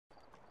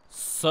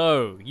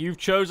So, you've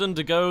chosen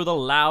to go the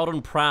loud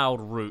and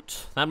proud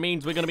route. That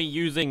means we're going to be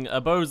using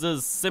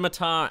Urbosa's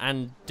scimitar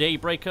and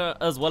Daybreaker,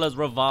 as well as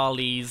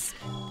Revali's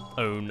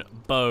own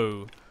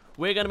bow.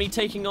 We're going to be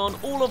taking on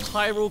all of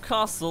Hyrule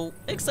Castle,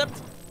 except,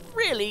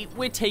 really,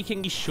 we're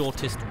taking the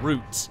shortest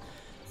route.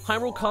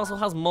 Hyrule Castle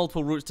has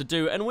multiple routes to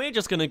do, and we're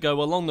just going to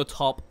go along the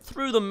top,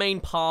 through the main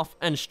path,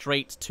 and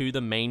straight to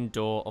the main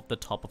door of the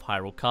top of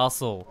Hyrule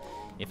Castle.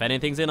 If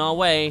anything's in our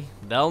way,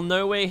 they'll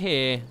know we're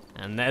here,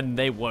 and then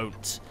they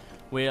won't.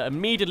 We're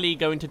immediately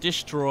going to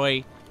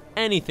destroy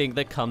anything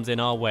that comes in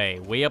our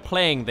way. We are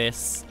playing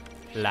this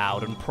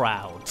loud and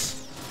proud.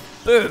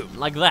 Boom!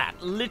 Like that.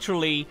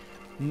 Literally,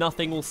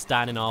 nothing will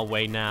stand in our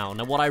way now.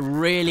 Now, what I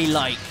really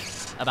like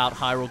about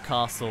Hyrule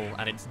Castle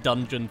and its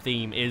dungeon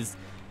theme is,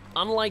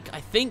 unlike, I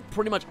think,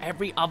 pretty much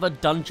every other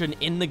dungeon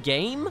in the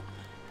game,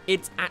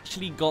 it's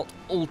actually got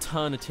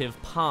alternative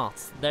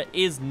paths. There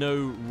is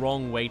no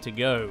wrong way to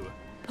go.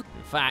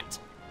 In fact,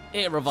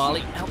 here,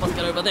 Revali, help us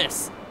get over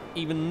this.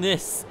 Even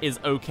this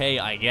is okay,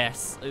 I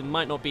guess. It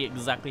might not be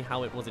exactly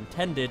how it was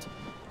intended,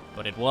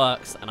 but it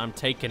works, and I'm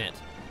taking it.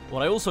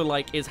 What I also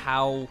like is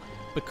how,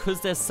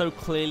 because there's so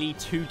clearly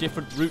two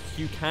different routes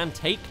you can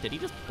take. Did he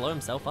just blow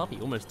himself up?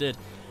 He almost did.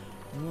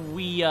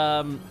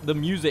 The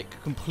music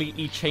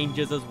completely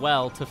changes as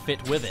well to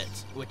fit with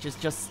it, which is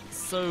just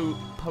so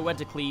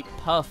poetically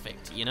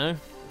perfect, you know?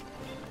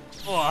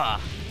 Oh, I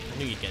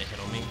knew you'd get a hit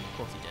on me. Of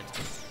course you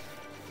did.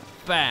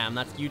 Bam,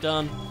 that's you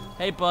done.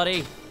 Hey,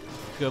 buddy.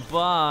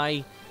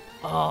 Goodbye.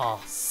 Oh,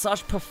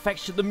 such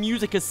perfection. The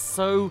music is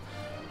so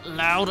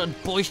loud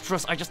and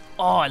boisterous.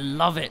 I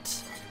love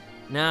it.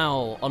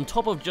 Now, on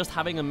top of just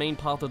having a main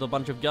path with a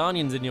bunch of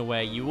Guardians in your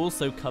way, you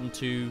also come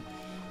to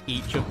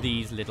each of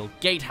these little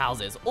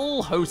gatehouses,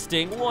 all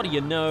hosting, what do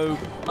you know,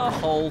 a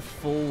whole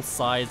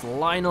full-size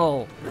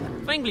Lionel.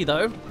 Thankfully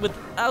though, with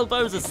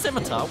Urbosa's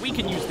scimitar, we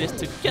can use this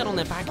to get on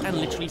their back and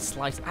literally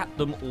slice at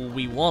them all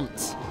we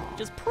want.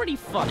 Which is pretty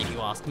fun if you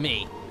ask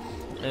me.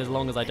 As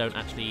long as I don't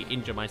actually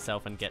injure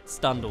myself and get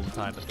stunned all the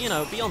time. But, you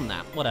know, beyond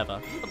that,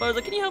 whatever.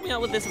 Urbosa, can you help me out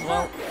with this as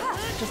well?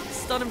 Just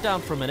stun him down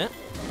for a minute.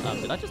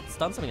 Did I just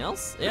stun something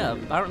else? Yeah,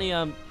 apparently,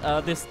 I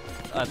thought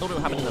it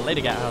would happen in the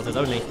later gatehouses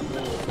only.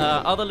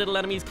 Other little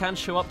enemies can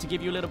show up to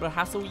give you a little bit of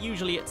hassle.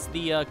 Usually it's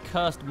the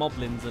cursed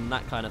moblins and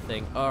that kind of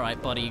thing.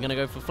 Alright, buddy, you're gonna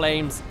go for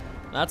flames.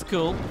 That's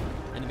cool.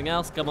 Anything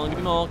else? Come on, give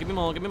me more, give me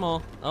more, give me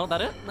more. Oh,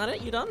 that it? That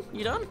it? You done?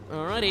 You done?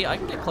 Alrighty, I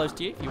can get close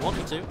to you if you want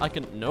me to. I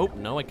can... Nope,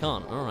 no I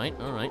can't. Alright,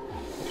 alright.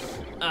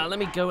 Let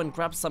me go and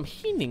grab some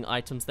healing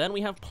items then.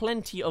 We have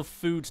plenty of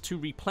food to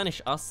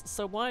replenish us,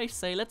 so why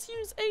say let's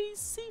use a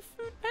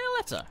seafood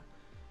paletta?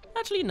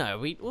 Actually, no,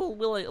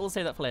 we'll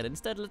say that for later.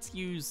 Instead, let's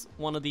use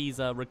one of these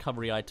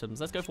recovery items.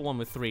 Let's go for one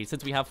with 3,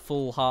 since we have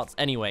full hearts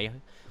anyway.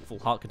 Full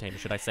heart container,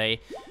 should I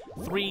say.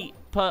 3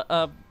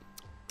 per,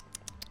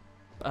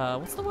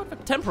 what's the word for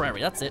temporary?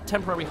 That's it.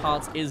 Temporary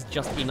hearts is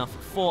just enough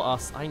for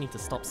us. I need to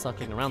stop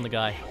circling around the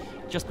guy.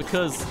 Just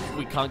because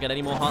we can't get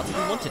any more hearts if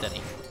we wanted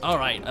any.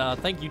 Alright,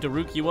 thank you,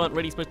 Daruk. You weren't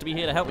really supposed to be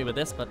here to help me with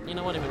this, but you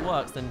know what, if it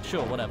works, then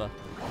sure, whatever.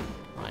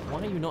 Right,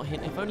 why are you not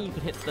hitting? If only you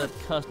could hit the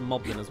cursed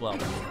moblin as well.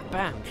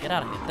 Bam, get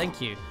out of here,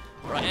 thank you.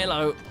 Right,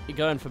 hello. You're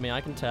going for me,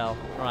 I can tell.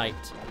 Right,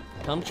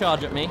 come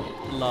charge at me.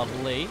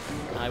 Lovely.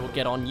 I will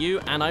get on you,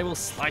 and I will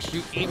slice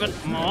you even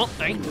more.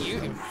 Thank you.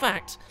 In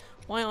fact...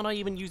 why aren't I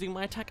even using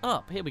my attack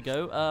up? Here we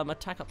go.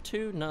 Attack up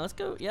 2. No, let's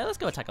go. Yeah, let's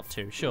go attack up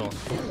 2. Sure.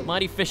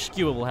 Mighty Fish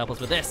Skewer will help us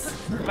with this.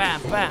 Bam,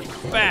 bam,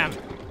 bam.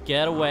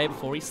 Get away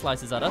before he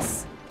slices at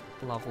us.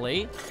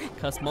 Lovely.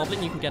 Cursed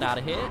Moblin, you can get out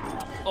of here.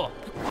 Oh.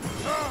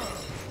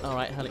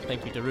 Alright,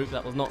 thank you, Daruk.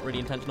 That was not really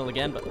intentional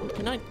again, but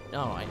can I...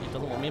 alright, he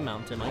doesn't want me to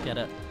mount him. I get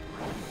it.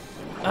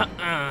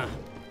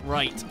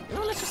 Right.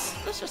 No,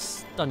 let's just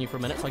stun you for a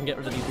minute so I can get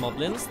rid of these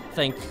moblins.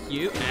 Thank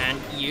you, and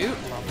you.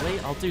 Lovely.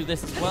 I'll do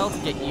this as well to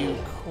get you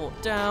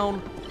caught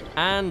down.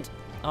 And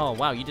oh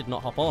wow, you did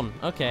not hop on.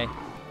 Okay.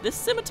 This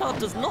scimitar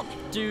doesn't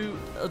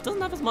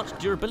have as much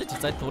durability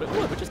as I thought it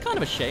would, which is kind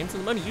of a shame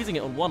since I'm only using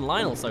it on one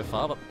Lionel so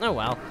far, but oh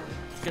well.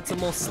 Let's get some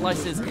more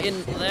slices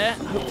in there.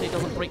 Hopefully it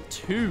doesn't break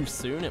too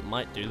soon. It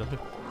might do though.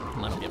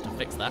 Might be able to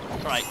fix that.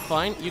 Right,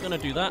 fine. You're gonna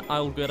do that.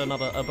 I'll get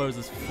another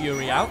Urbosa's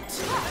Fury out.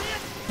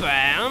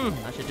 Bam!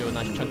 That should do a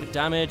nice chunk of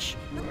damage.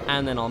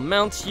 And then I'll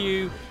mount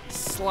you,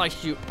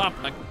 slice you up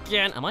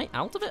again. Am I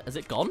out of it? Is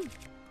it gone?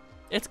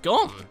 It's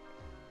gone.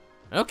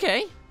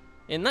 Okay.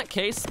 In that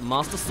case,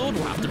 Master Sword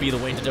will have to be the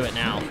way to do it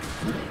now.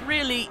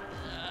 Really,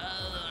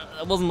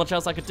 there wasn't much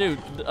else I could do.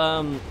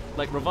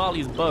 Like,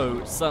 Revali's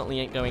bow certainly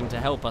ain't going to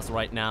help us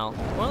right now.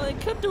 Well,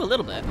 it could do a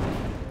little bit.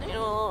 You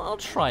know, I'll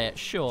try it,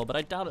 sure, but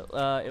I doubt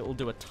it will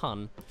do a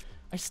ton.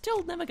 I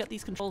still never get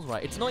these controls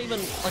right. It's not even,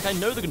 like, I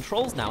know the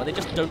controls now, they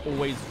just don't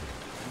always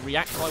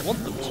react how I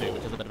want them to,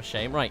 which is a bit of a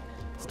shame. Right,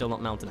 still not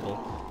mountable.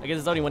 I guess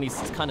it's only when he's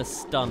kind of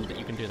stunned that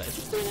you can do that. Is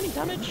this doing any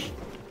damage?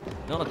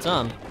 Not a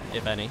ton,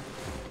 if any.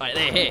 Right,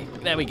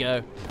 there we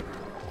go.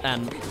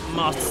 And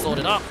Master Sword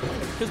it up.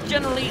 Because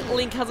generally,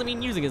 Link hasn't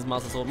been using his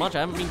Master Sword much.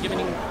 I haven't been giving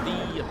him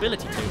the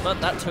ability to,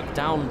 but that took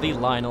down the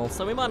Lionel,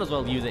 so we might as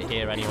well use it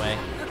here anyway.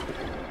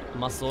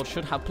 Muscle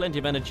should have plenty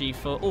of energy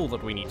for all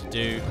that we need to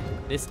do.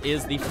 This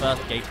is the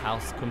first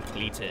gatehouse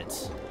completed.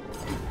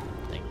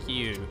 Thank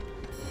you.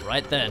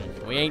 Right then,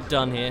 we ain't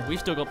done here. We've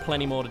still got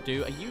plenty more to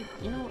do. Are you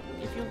know,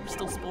 if you're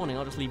still spawning,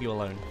 I'll just leave you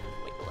alone.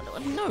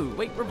 Wait, no,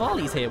 wait,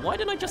 Rivali's here. Why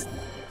didn't I just...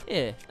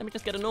 Here, let me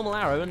just get a normal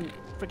arrow and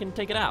freaking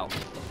take it out.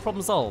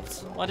 Problem solved.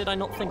 Why did I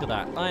not think of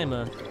that? I'm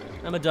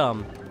a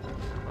dumb.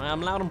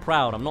 I'm loud and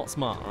proud. I'm not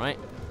smart, alright?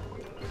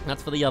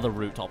 That's for the other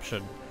route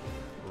option.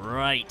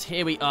 Right,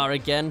 here we are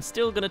again.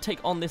 Still going to take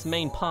on this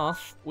main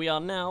path. We are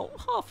now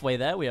halfway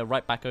there. We are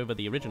right back over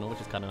the original, which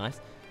is kind of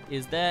nice.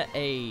 Is there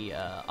a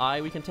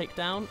eye we can take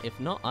down? If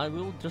not, I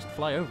will just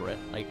fly over it.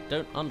 Like,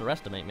 don't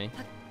underestimate me.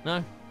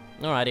 No?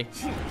 Alrighty.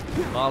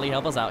 Barley,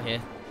 help us out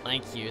here.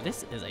 Thank you.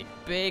 This is a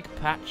big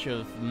patch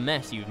of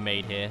mess you've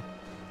made here.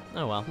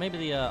 Oh well, maybe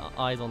the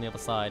eye's on the other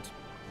side.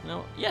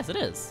 No, yes it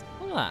is.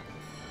 Look at that.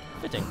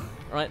 Fitting.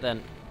 Right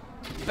then.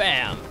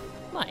 Bam!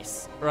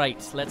 Nice.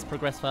 Right, let's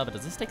progress further.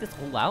 Does this take this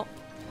all out?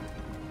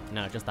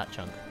 No, just that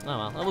chunk. Oh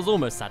well, that was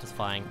almost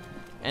satisfying.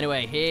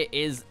 Anyway, here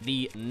is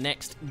the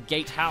next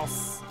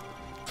gatehouse.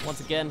 Once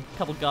again, a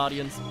couple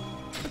guardians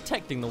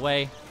protecting the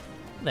way.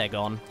 They're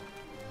gone.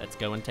 Let's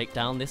go and take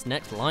down this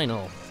next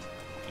Lionel.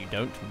 If you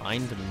don't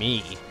mind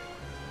me.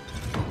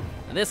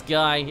 And this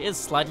guy is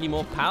slightly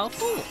more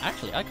powerful.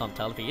 Actually, I can't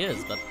tell if he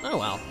is, but oh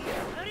well.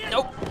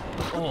 Nope.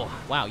 Oh,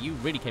 wow, you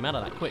really came out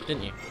of that quick,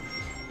 didn't you?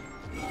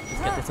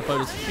 Let's get this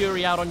opponent's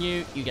fury out on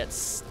you. You get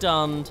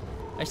stunned.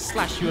 I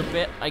slash you a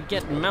bit. I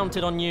get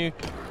mounted on you.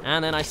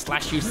 And then I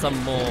slash you some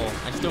more.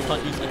 I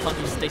can't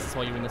use stasis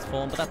while you're in this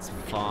form, but that's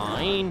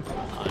fine.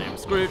 I am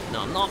screwed.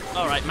 No, I'm not.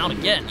 All right, mount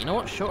again. You know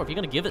what? Sure, if you're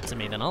going to give it to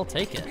me, then I'll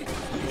take it.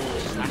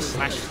 Slash,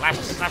 slash, slash,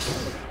 slash.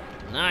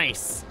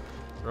 Nice.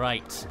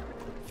 Right.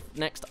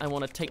 Next, I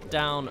want to take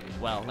down...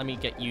 Well, let me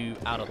get you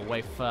out of the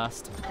way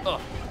first.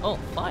 Oh,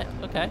 fire.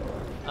 Okay.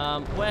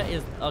 Where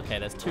is... Okay,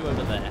 there's two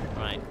over there.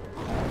 Right.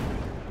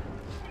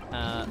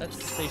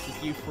 Let's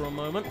stasis you for a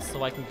moment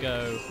so I can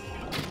go...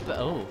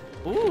 Oh.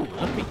 Ooh,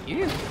 look at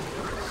you.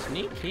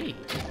 Sneaky.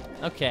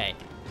 Okay,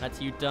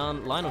 that's you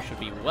done. Lionel should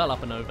be well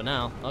up and over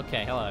now.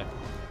 Okay, hello.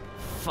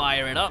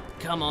 Fire it up.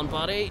 Come on,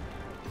 buddy.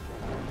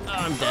 Oh,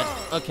 I'm dead.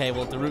 Okay,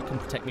 well, the root can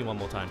protect me one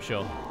more time,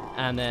 sure.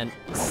 And then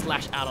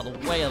slash out of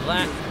the way of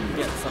that.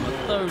 Get some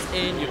of those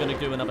in. You're going to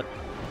do another...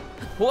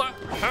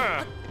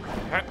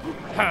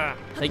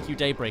 Thank you,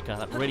 Daybreaker.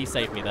 That really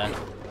saved me there.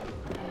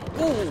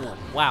 Ooh,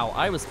 wow.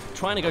 I was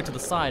trying to go to the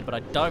side, but I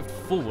dived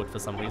forward for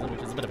some reason,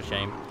 which is a bit of a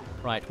shame.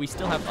 Right, we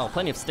still have,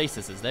 plenty of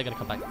stasises. They're going to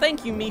come back.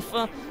 Thank you,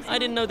 Mifa. I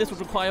didn't know this would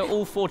require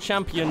all 4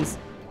 champions.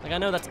 Like, I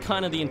know that's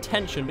kind of the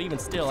intention, but even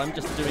still, I'm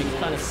just doing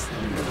kind of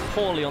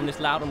poorly on this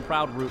loud and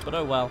proud route, but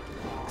oh well.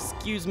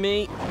 Excuse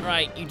me.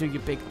 Right, you do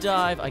your big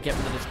dive. I get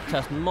rid of this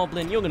test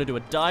moblin. You're going to do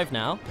a dive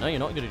now. No, you're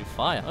not going to do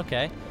fire.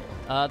 Okay.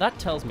 That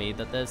tells me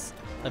that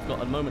I've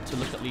got a moment to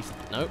look at least.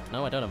 No,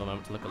 I don't have a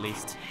moment to look at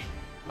least.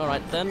 All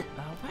right, then.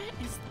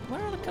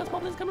 Where are the cursed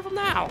moblins coming from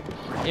now?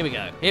 Here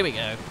we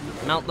go.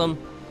 Mount them.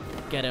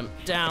 Get him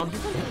down.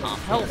 He's only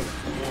half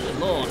health. Good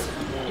lord.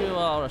 You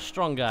are a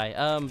strong guy.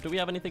 Do we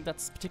have anything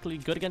that's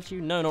particularly good against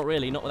you? No, not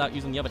really. Not without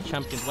using the other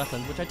champion's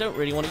weapons, which I don't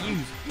really want to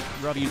use.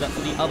 I'd rather use that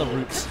for the other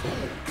routes.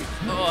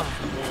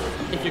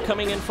 If you're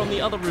coming in from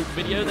the other route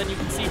video, then you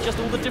can see just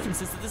all the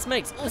differences that this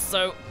makes.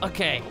 Also,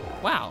 okay.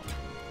 Wow.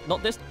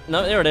 Not this.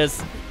 No, there it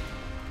is.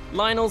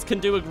 Lionel's can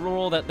do a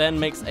roar that then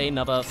makes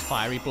another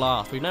fiery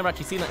blast. We've never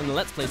actually seen that in the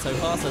Let's Play so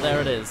far, so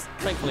there it is.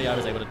 Thankfully, I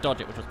was able to dodge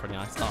it, which was pretty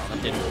nice. Oh,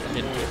 that didn't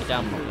take me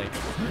down properly.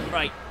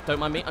 Right, don't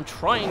mind me. I'm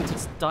trying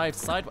to dive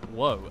sideways.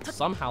 Whoa,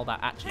 somehow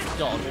that actually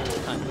dodged, which is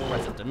kind of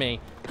impressive to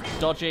me. I'm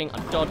dodging,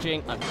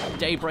 I'm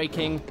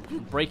day-breaking,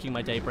 breaking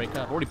my Daybreaker.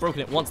 I've already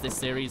broken it once this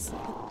series.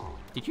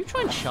 Did you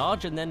try and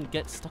charge and then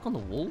get stuck on the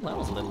wall? That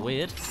was a little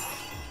weird.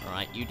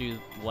 Alright, you do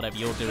whatever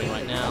you're doing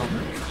right now.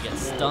 You get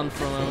stunned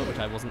for a moment, which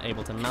I wasn't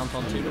able to mount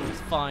onto, but it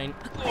was fine.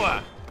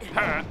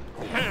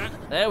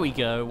 There we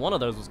go. One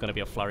of those was going to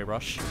be a flurry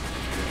rush.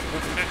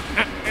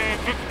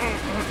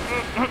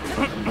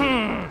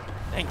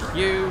 Thank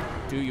you.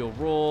 Do your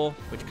roar,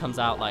 which comes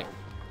out like...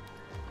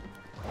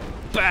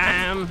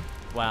 BAM!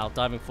 Wow,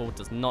 diving forward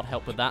does not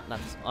help with that.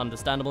 That's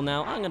understandable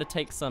now. I'm going to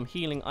take some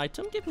healing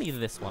item. Give me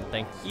this one,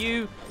 thank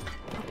you.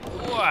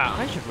 Wow,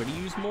 I should really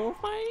use more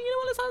of my... You know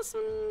what,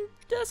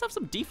 let's have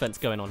some defense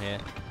going on here.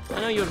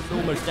 I know you're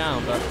almost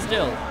down, but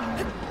still,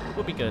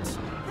 would be good.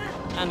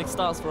 And it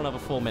starts for another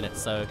 4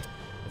 minutes, so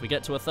if we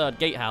get to a third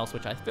gatehouse,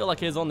 which I feel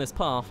like is on this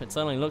path, it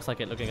certainly looks like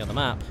it looking at the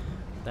map,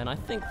 then I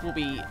think we'll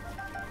be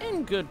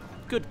in good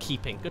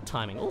keeping, good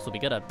timing. Also,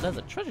 there's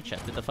a treasure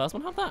chest. Did the first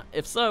one have that?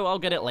 If so, I'll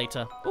get it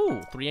later.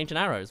 Ooh, 3 ancient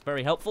arrows.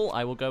 Very helpful.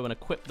 I will go and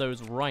equip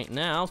those right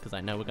now, because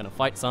I know we're going to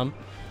fight some.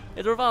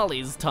 It's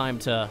Rivali's time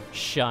to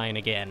shine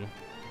again.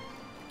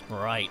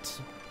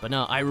 Right. But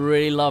no, I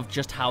really love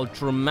just how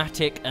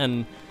dramatic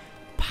and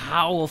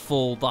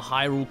powerful the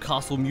Hyrule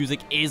Castle music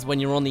is when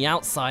you're on the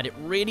outside. It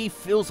really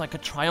feels like a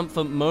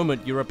triumphant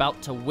moment you're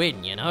about to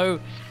win, you know?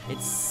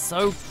 It's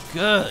so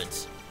good.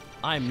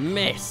 I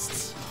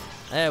missed.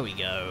 There we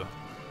go.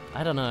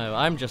 I don't know.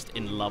 I'm just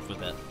in love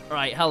with it.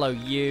 Right, hello,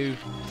 you.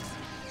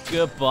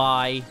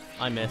 Goodbye.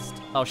 I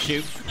missed. Oh,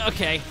 shoot.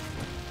 Okay.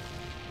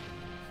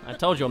 I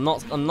told you, I'm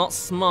not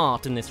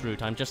smart in this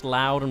route. I'm just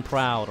loud and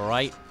proud,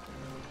 alright?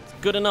 It's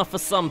good enough for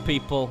some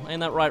people.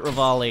 Ain't that right,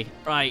 Rivali?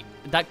 Right,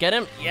 did that get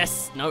him?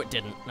 Yes. No, it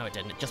didn't. No, it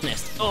didn't. It just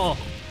missed. Oh!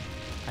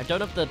 I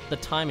don't have the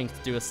timing to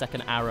do a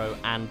second arrow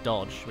and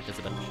dodge, which is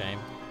a bit of a shame.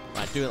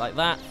 Right, do it like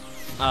that.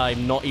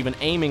 I'm not even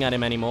aiming at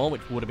him anymore,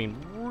 which would have been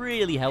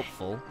really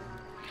helpful.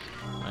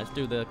 Right, let's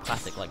do the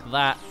classic like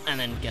that, and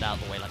then get out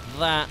of the way like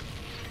that.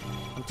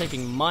 I'm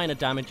taking minor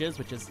damages,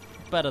 which is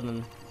better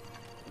than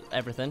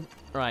everything.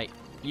 Right,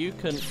 you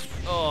can...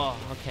 Oh,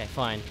 okay,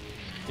 fine.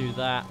 Do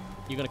that.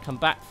 You're going to come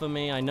back for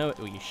me. I know it.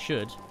 Well, you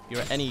should.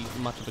 You're any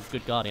much of a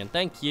good guardian.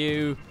 Thank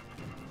you.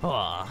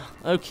 Oh,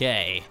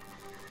 okay.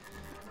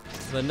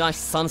 The nice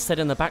sunset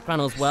in the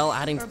background as well,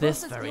 adding to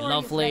this. Very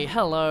lovely.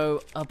 Hello,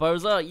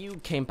 Urbosa. You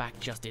came back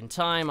just in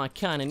time. I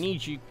kind of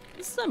need you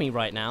semi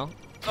right now.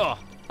 Oh,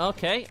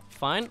 okay,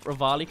 fine.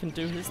 Rivali can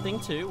do his thing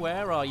too.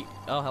 Where are you?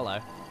 Oh, hello.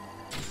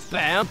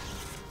 Bam.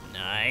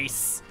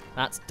 Nice.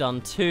 That's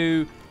done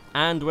too.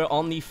 And we're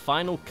on the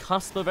final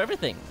cusp of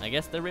everything. I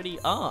guess there really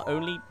are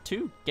only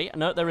 2 gate.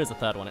 No, there is a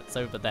third one. It's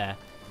over there.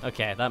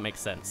 Okay, that makes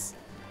sense.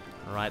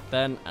 Alright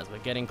then, as we're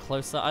getting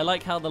closer, I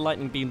like how the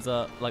lightning beams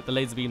are, like the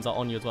laser beams are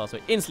on you as well, so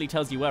it instantly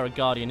tells you where a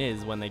guardian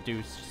is when they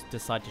do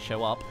decide to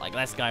show up. Like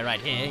this guy right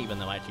here, even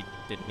though I actually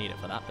didn't need it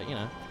for that, but you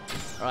know.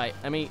 Alright,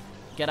 let me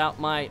get out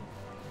my...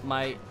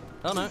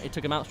 Oh no, it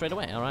took him out straight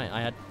away. Alright,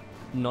 I had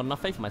not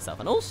enough faith in myself.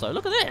 And also,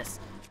 look at this!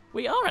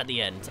 We are at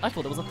the end. I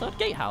thought there was a third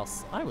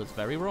gatehouse. I was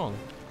very wrong.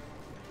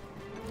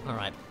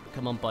 Alright,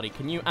 come on buddy,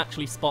 can you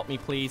actually spot me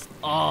please?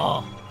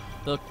 Oh,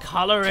 the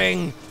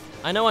coloring!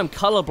 I know I'm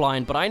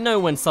colorblind, but I know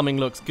when something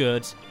looks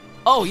good.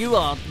 Oh, you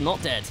are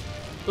not dead.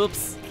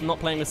 Oops, I'm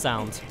not playing with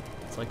sound,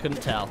 so I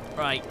couldn't tell.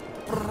 Right.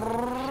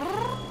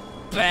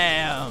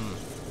 Bam!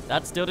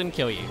 That still didn't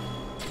kill you.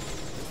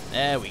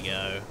 There we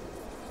go.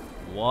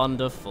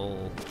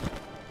 Wonderful.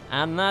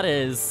 And that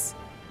is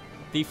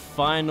the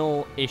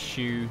final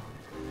issue,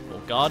 or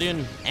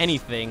guardian,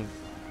 anything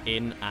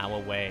in our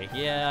way.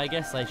 Yeah, I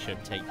guess I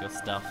should take your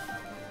stuff.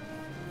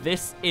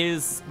 This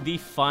is the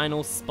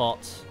final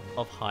spot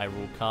of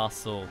Hyrule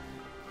Castle,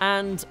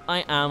 and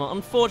I am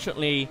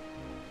unfortunately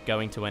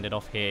going to end it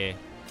off here.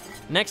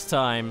 Next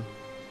time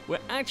we're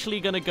actually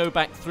going to go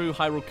back through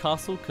Hyrule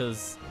Castle,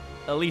 because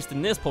at least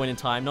in this point in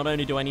time, not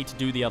only do I need to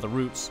do the other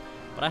routes,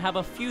 but I have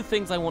a few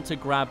things I want to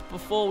grab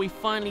before we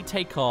finally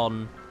take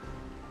on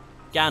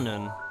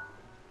Ganon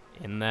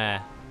in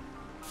there.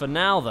 For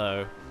now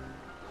though,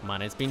 my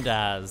name's been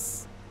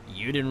Daz.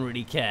 You didn't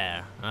really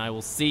care, and I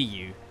will see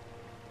you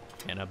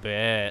in a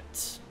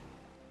bit.